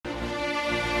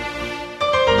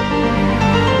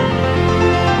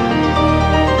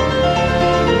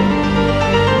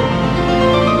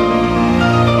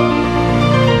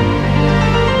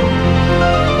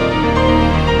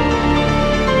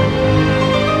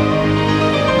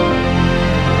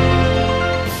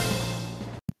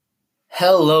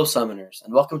Hello, Summoners,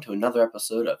 and welcome to another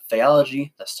episode of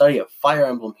Phaeology, the study of Fire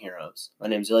Emblem heroes. My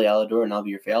name is Ilya Alador, and I'll be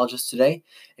your Phaeologist today,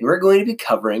 and we're going to be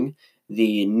covering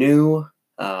the new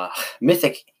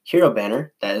Mythic Hero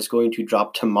banner that is going to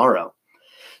drop tomorrow.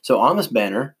 So on this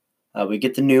banner, we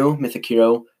get the new Mythic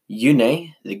Hero,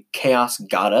 Yune, the Chaos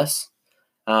Goddess.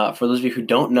 For those of you who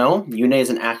don't know, Yune is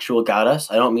an actual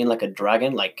goddess. I don't mean like a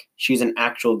dragon, like she's an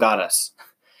actual goddess.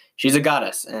 She's a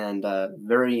goddess, and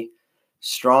very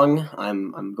strong,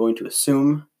 I'm going to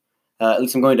assume. At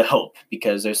least I'm going to hope,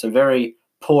 because there's some very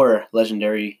poor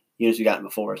legendary units we've gotten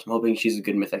before, so I'm hoping she's a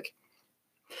good mythic.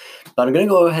 But I'm going to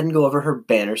go ahead and go over her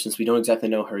banner, since we don't exactly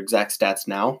know her exact stats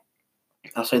now.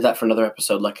 I'll save that for another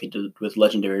episode like I did with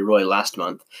Legendary Roy last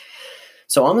month.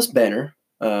 So on this banner,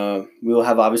 we will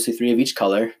have obviously 3 of each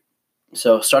color.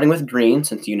 So starting with green,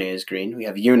 since Yune is green, we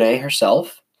have Yune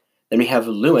herself, then we have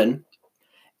Lewin,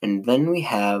 and then we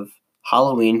have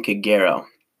Halloween Kagero.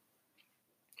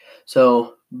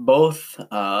 So both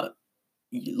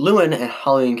Lewin and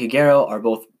Halloween Kagero are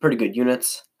both pretty good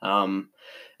units.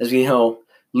 As we know,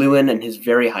 Lewin and his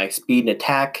very high speed and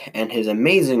attack and his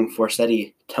amazing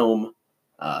Forseti Tome,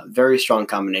 very strong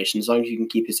combination. As long as you can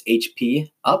keep his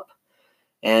HP up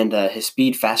and his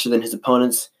speed faster than his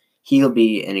opponents, he'll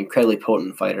be an incredibly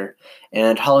potent fighter.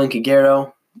 And Halloween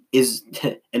Kagero is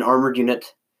an armored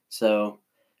unit, so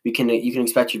you can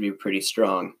expect her to be pretty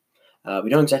strong.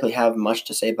 We don't exactly have much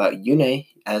to say about Yune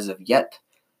as of yet.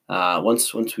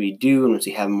 Once we do, and once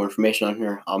we have more information on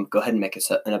her, I'll go ahead and make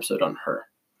an episode on her.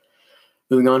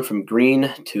 Moving on from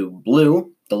green to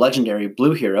blue, the legendary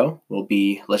blue hero will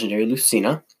be legendary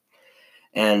Lucina.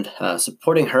 And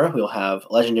supporting her, we'll have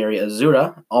legendary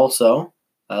Azura, also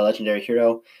a legendary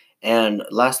hero. And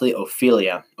lastly,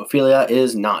 Ophelia. Ophelia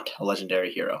is not a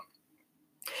legendary hero.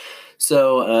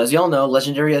 So, as y'all know,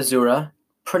 legendary Azura,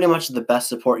 pretty much the best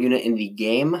support unit in the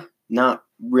game. Not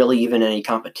really even any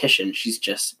competition. She's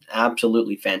just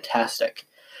absolutely fantastic.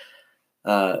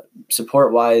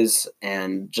 Support-wise,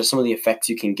 and just some of the effects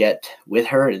you can get with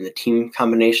her and the team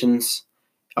combinations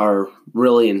are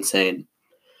really insane.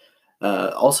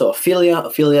 Also, Ophelia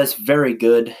is very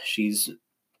good. She's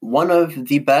one of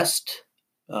the best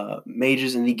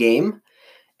mages in the game,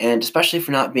 and especially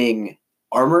for not being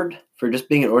armored, for just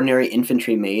being an ordinary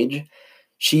infantry mage,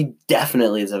 she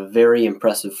definitely is a very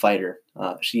impressive fighter.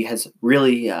 She has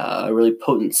really a really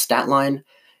potent stat line,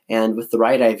 and with the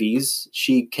right IVs,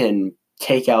 she can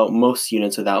take out most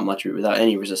units without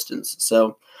any resistance.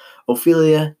 So,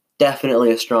 Ophelia,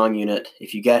 definitely a strong unit.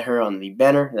 If you get her on the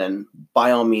banner, then by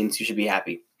all means, you should be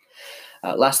happy.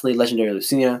 Lastly, legendary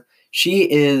Lucina.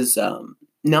 She is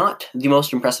not the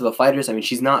most impressive of fighters. I mean,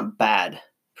 she's not bad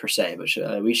per se, but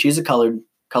she's a colored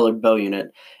bow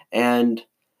unit, and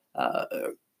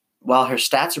while her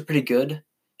stats are pretty good,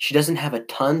 she doesn't have a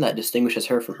ton that distinguishes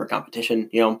her from her competition.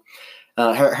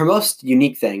 Her most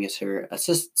unique thing is her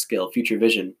assist skill, Future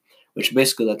Vision, which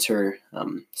basically lets her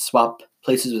swap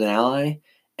places with an ally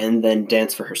and then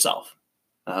dance for herself.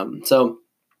 So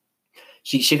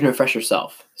she can refresh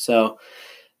herself. So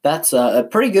that's a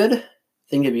pretty good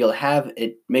thing to be able to have.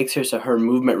 It makes her so her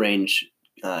movement range,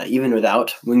 even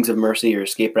without Wings of Mercy or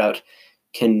Escape Route,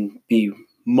 can be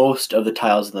most of the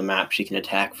tiles of the map she can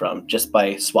attack from just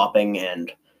by swapping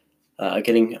and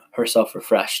getting herself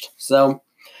refreshed. So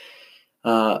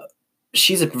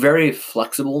she's a very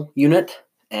flexible unit,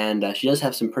 and she does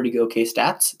have some pretty okay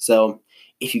stats. So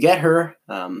if you get her,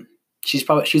 she's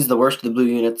the worst of the blue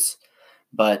units,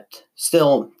 but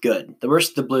still good. The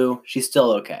worst of the blue, she's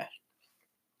still okay.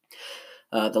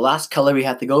 The last color we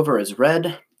have to go over is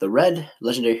red. The red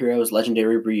legendary hero is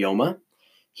legendary Ryoma.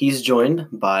 He's joined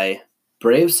by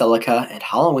Brave Celica and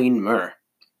Halloween Myrrh.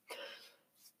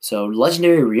 So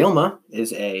legendary Ryoma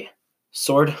is a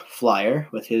sword flyer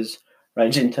with his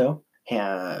Raijinto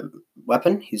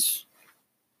weapon. He's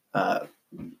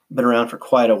been around for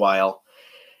quite a while,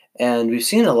 and we've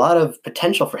seen a lot of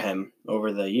potential for him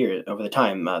over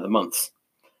the months.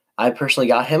 I personally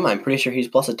got him. I'm pretty sure he's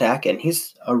plus attack, and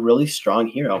he's a really strong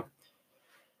hero.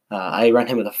 I run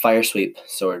him with a Fire Sweep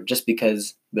sword just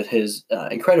because with his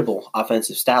incredible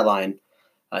offensive stat line,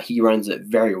 he runs it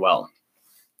very well.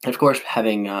 And of course,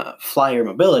 having flyer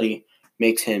mobility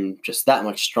makes him just that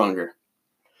much stronger.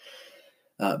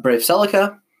 Brave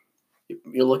Celica,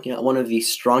 you're looking at one of the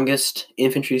strongest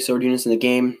infantry sword units in the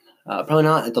game. Probably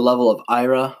not at the level of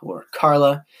Ira or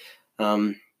Carla,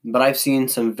 but I've seen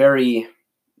some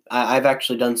I've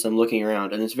actually done some looking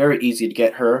around, and it's very easy to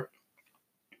get her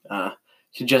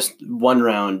to just one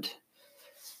round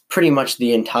pretty much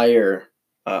the entire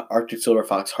Arctic Silver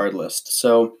Fox hard list.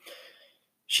 So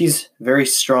she's very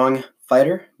strong,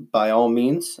 fighter by all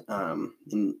means. And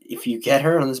if you get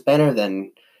her on this banner,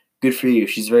 then good for you.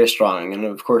 She's very strong, and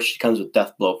of course she comes with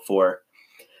Death Blow 4.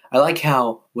 I like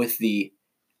how with the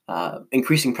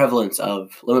increasing prevalence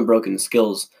of Limit Broken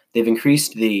skills, they've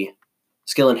increased the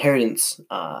skill inheritance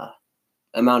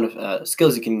amount of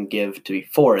skills you can give to be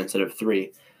 4 instead of 3.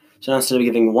 So now instead of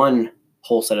giving one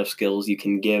whole set of skills, you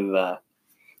can give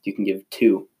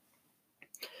 2,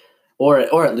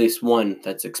 or at least one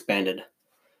that's expanded.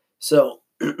 So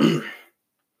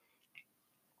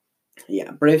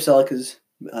yeah, Brave Celica's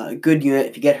a good unit.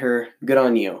 If you get her, good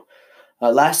on you.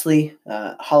 Lastly,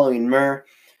 Halloween Myrrh.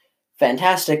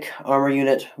 Fantastic armor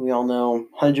unit. We all know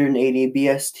 180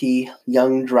 BST,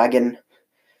 young dragon.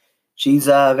 She's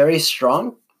very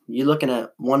strong. You're looking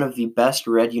at one of the best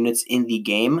red units in the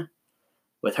game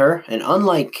with her. And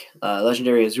unlike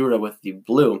Legendary Azura with the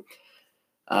blue,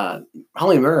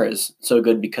 Halloween Myrrh is so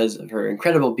good because of her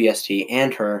incredible BST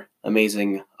and her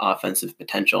amazing offensive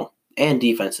potential and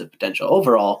defensive potential.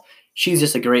 Overall, she's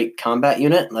just a great combat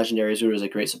unit. Legendary Azura is a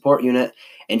great support unit.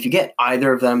 And if you get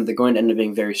either of them, they're going to end up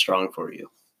being very strong for you.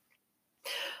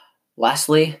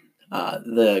 Lastly,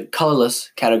 the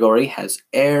colorless category has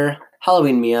Air,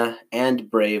 Halloween Mia, and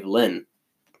Brave Lyn.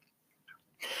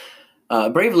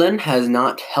 Brave Lyn has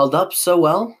not held up so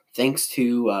well thanks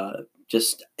to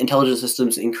just intelligent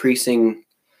systems increasing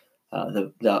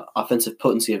the offensive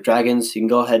potency of dragons. You can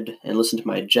go ahead and listen to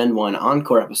my Gen 1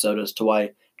 Encore episode as to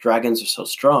why dragons are so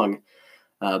strong.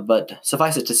 But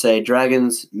suffice it to say,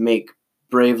 dragons make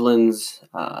Brave Lyn's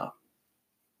her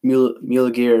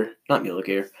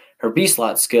Beast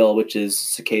Slot skill, which is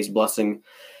Sakei's Blessing,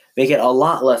 make it a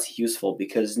lot less useful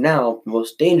because now the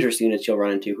most dangerous units you'll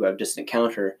run into who have distant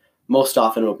counter most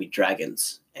often will be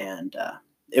dragons, and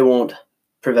it won't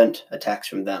prevent attacks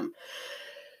from them.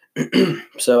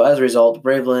 So as a result,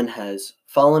 Brave Lyn has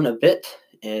fallen a bit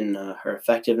in her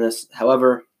effectiveness.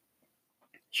 However,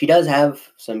 she does have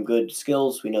some good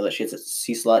skills. We know that she has a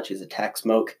C slot, she has Attack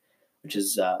Smoke, which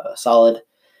is solid.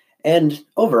 And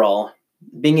overall,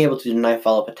 being able to deny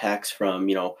follow-up attacks from,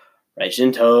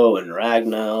 Raijinto and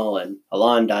Ragnall and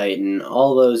Alondite and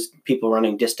all those people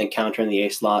running distant counter in the A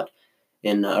slot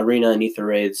in Arena and Ether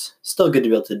Raids, still good to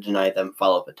be able to deny them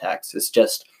follow-up attacks. It's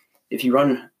just, if you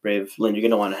run Brave Lyn, you're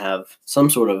going to want to have some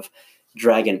sort of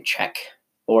dragon check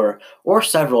or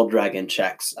several dragon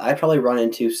checks. I probably run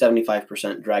into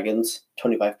 75% dragons,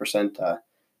 25%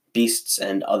 beasts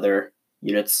and other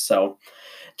units, so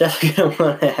definitely going to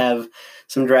want to have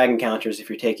some dragon counters if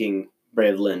you're taking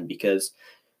Brave Lyn, because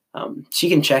she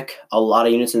can check a lot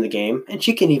of units in the game, and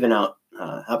she can even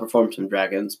outperform some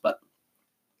dragons, but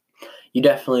you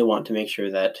definitely want to make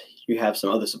sure that you have some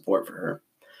other support for her.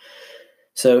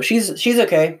 So she's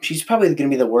okay. She's probably going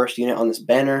to be the worst unit on this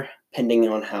banner, depending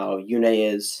on how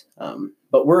Yune is.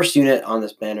 But worst unit on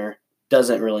this banner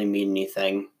doesn't really mean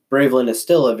anything. Brave Lyn is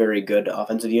still a very good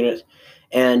offensive unit,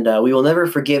 and we will never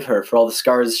forgive her for all the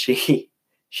scars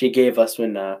she gave us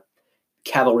when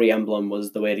Cavalry Emblem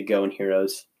was the way to go in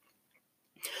Heroes.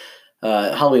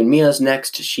 Halloween Mia's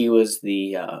next. She was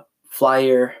the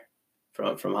flyer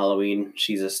from Halloween.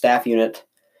 She's a staff unit.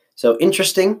 So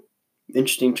interesting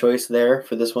choice there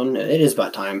for this one. It is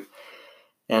about time.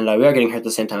 And we are getting her at the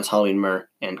same time as Halloween Myrrh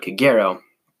and Kagero.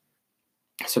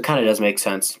 So it kind of does make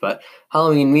sense. But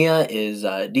Halloween Mia is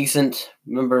decent.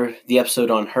 Remember the episode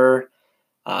on her?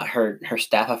 Her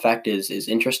staff effect is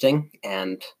interesting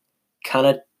and kind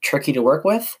of tricky to work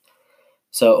with.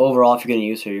 So overall, if you're going to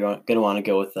use her, you're going to want to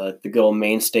go with the good old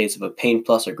mainstays of a Pain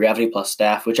Plus or Gravity Plus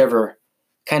staff, whichever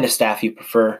kind of staff you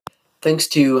prefer. Thanks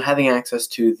to having access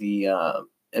to the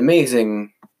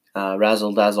amazing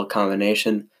Razzle Dazzle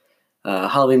combination,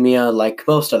 Halloween Mia, like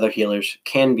most other healers,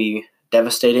 can be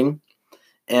devastating.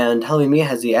 And Halloween Mia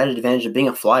has the added advantage of being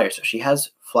a flyer, so she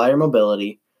has flyer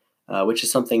mobility, which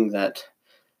is something that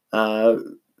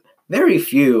very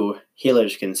few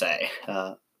healers can say.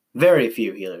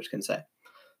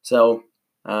 So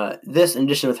this, in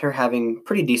addition with her having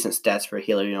pretty decent stats for a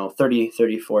healer, 30,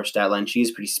 34 stat line, she's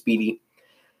pretty speedy.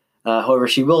 However,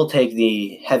 she will take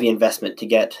the heavy investment to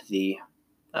get the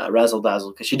Razzle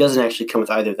Dazzle, because she doesn't actually come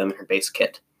with either of them in her base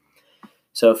kit.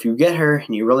 So if you get her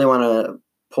and you really want to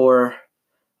pour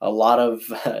a lot of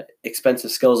expensive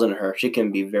skills into her, she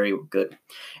can be very good.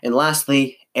 And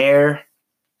lastly, Air.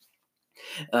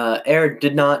 Air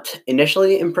did not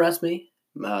initially impress me.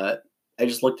 I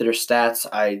just looked at her stats.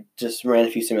 I just ran a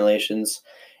few simulations,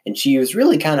 and she was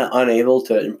really kind of unable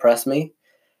to impress me.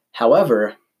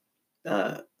 However,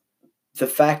 the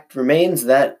fact remains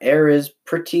that Air is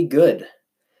pretty good.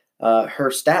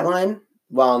 Her stat line,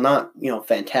 while not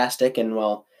fantastic, and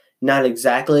while not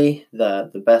exactly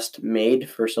the best made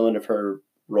for someone of her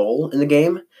role in the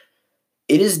game.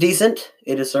 It is decent.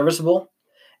 It is serviceable.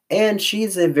 And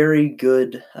she's a very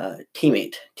good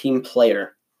teammate, team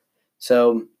player.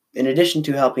 So, in addition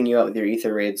to helping you out with your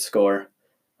Ether Raid score,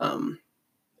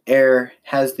 Air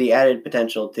has the added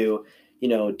potential to,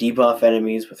 debuff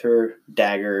enemies with her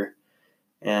dagger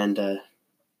and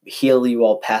heal you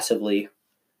all passively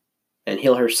and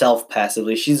heal herself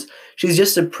passively. She's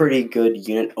just a pretty good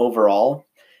unit overall.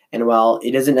 And while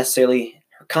it isn't necessarily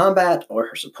her combat or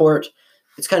her support,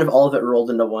 it's kind of all of it rolled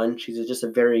into one. She's just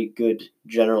a very good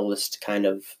generalist kind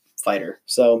of fighter.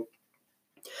 So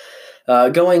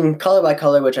going color by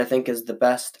color, which I think is the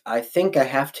best, I think I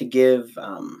have to give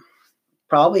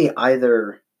probably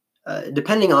either,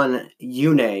 depending on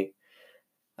Yune,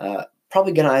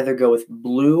 probably going to either go with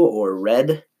blue or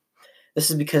red.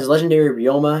 This is because Legendary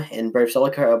Ryoma and Brave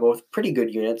Celica are both pretty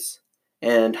good units,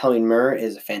 and Halloween Myrrh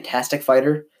is a fantastic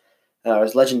fighter.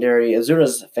 Whereas Legendary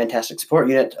Azura's a fantastic support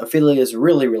unit. Ophelia is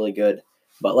really, really good,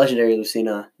 but Legendary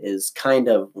Lucina is kind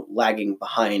of lagging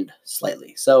behind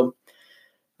slightly. So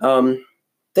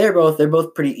they're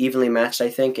both pretty evenly matched, I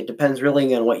think. It depends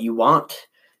really on what you want.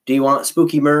 Do you want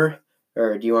Spooky Myrrh,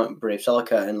 or do you want Brave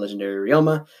Celica and Legendary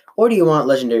Ryoma, or do you want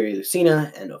Legendary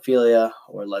Lucina and Ophelia,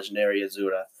 or Legendary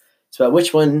Azura? So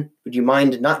which one would you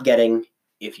mind not getting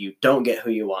if you don't get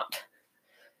who you want?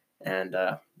 And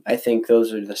I think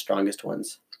those are the strongest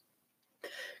ones.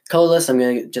 Colorless, I'm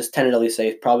going to just tentatively say,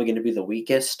 is probably going to be the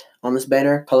weakest on this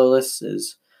banner. Colorless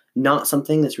is not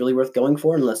something that's really worth going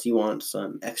for unless you want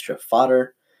some extra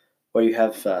fodder, or you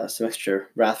have some extra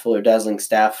Wrathful or Dazzling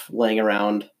Staff laying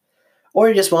around, or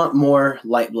you just want more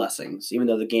light blessings, even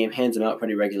though the game hands them out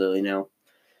pretty regularly now.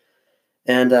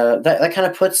 And that kind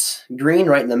of puts green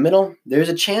right in the middle. There's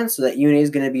a chance that Yune is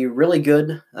going to be really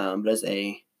good, but as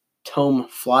a tome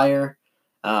flyer,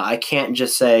 I can't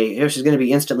just say, she's going to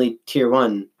be instantly tier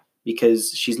 1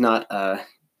 because she's not a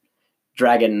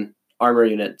dragon armor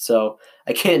unit. So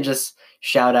I can't just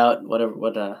shout out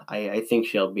what I think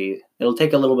she'll be. It'll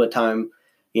take a little bit of time,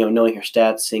 knowing her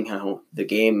stats, seeing how the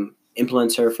game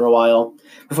implements her for a while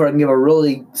before I can give a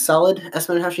really solid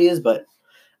estimate of how she is, but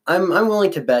I'm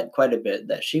willing to bet quite a bit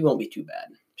that she won't be too bad.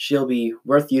 She'll be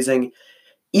worth using,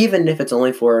 even if it's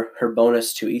only for her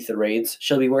bonus to Ether Raids.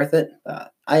 She'll be worth it.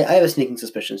 I have a sneaking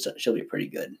suspicion she'll be pretty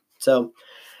good. So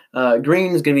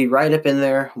green is going to be right up in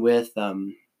there with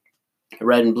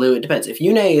red and blue. It depends. If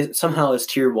Yune somehow is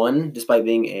tier 1, despite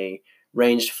being a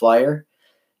ranged flyer,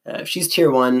 if she's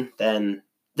tier 1, then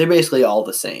they're basically all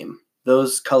the same.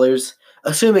 Those colors,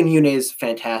 assuming Yune is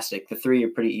fantastic, the three are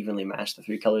pretty evenly matched, the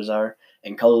three colors are,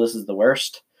 and colorless is the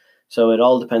worst. So it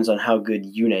all depends on how good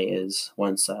Yune is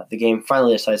once the game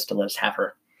finally decides to let us have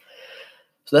her.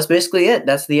 So that's basically it.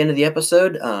 That's the end of the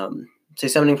episode. Say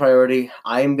summoning priority.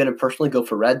 I'm going to personally go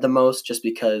for red the most just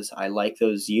because I like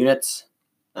those units.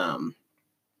 Then I'm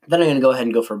going to go ahead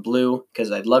and go for blue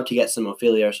because I'd love to get some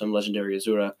Ophelia or some Legendary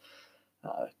Azura.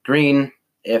 Green,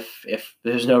 if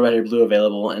there's no red or blue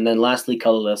available. And then lastly,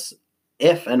 colorless,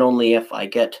 if and only if I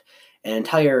get an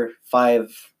entire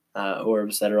 5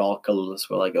 orbs that are all colorless,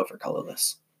 will I go for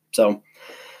colorless. So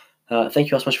thank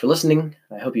you all so much for listening.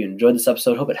 I hope you enjoyed this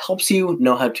episode. Hope it helps you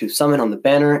know how to summon on the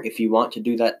banner if you want to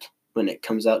do that when it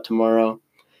comes out tomorrow.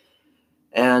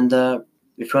 And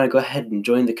if you want to go ahead and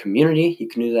join the community, you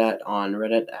can do that on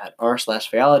Reddit at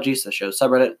r/Phaeology, so the show's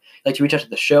subreddit. If you'd like to reach out to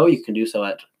the show, you can do so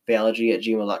at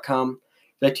phaeology@gmail.com.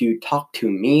 If you'd like to talk to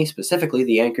me, specifically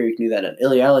the anchor, you can do that at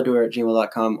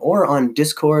ilialador@gmail.com or on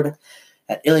Discord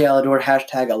at ilialador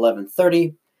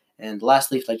 #1130. And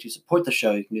lastly, if you'd like to support the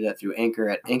show, you can do that through Anchor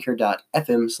at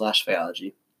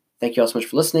anchor.fm/Phaeology. Thank you all so much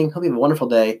for listening. Hope you have a wonderful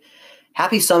day.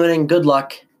 Happy summoning, good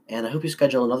luck, and I hope you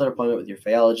schedule another appointment with your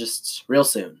Phaeologists real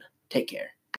soon. Take care.